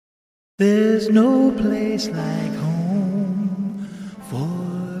There's no place like home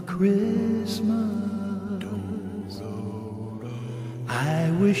for Christmas.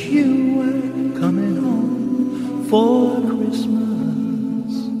 I wish you were coming home for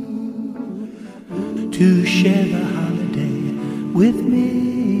Christmas to share the holiday with me.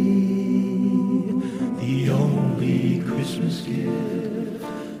 The only Christmas gift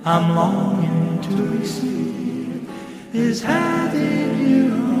I'm longing to receive is having you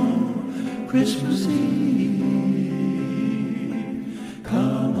home Christmas Eve.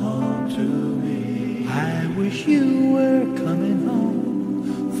 Come home to me. I wish you were coming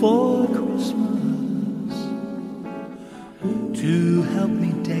home for Christmas to help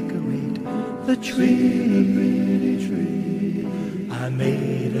me decorate the tree. I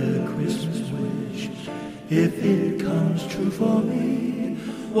made a Christmas wish. If it comes true for me,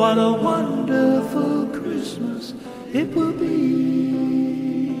 what a wonderful Christmas it will be.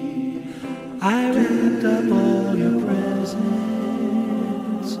 I wrapped up all your presents,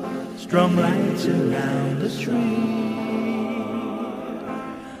 strung lights around the tree.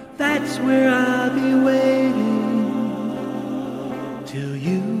 That's where I'll be waiting till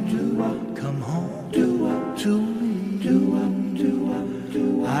you come home to me.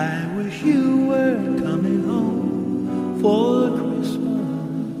 I wish you were coming home for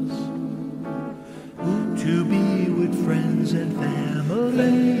Christmas to be with friends and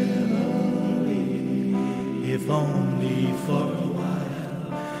family, if only for a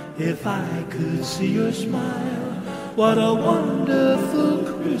while. If I could see your smile, what a wonderful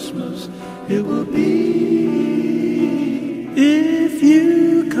Christmas it will be if you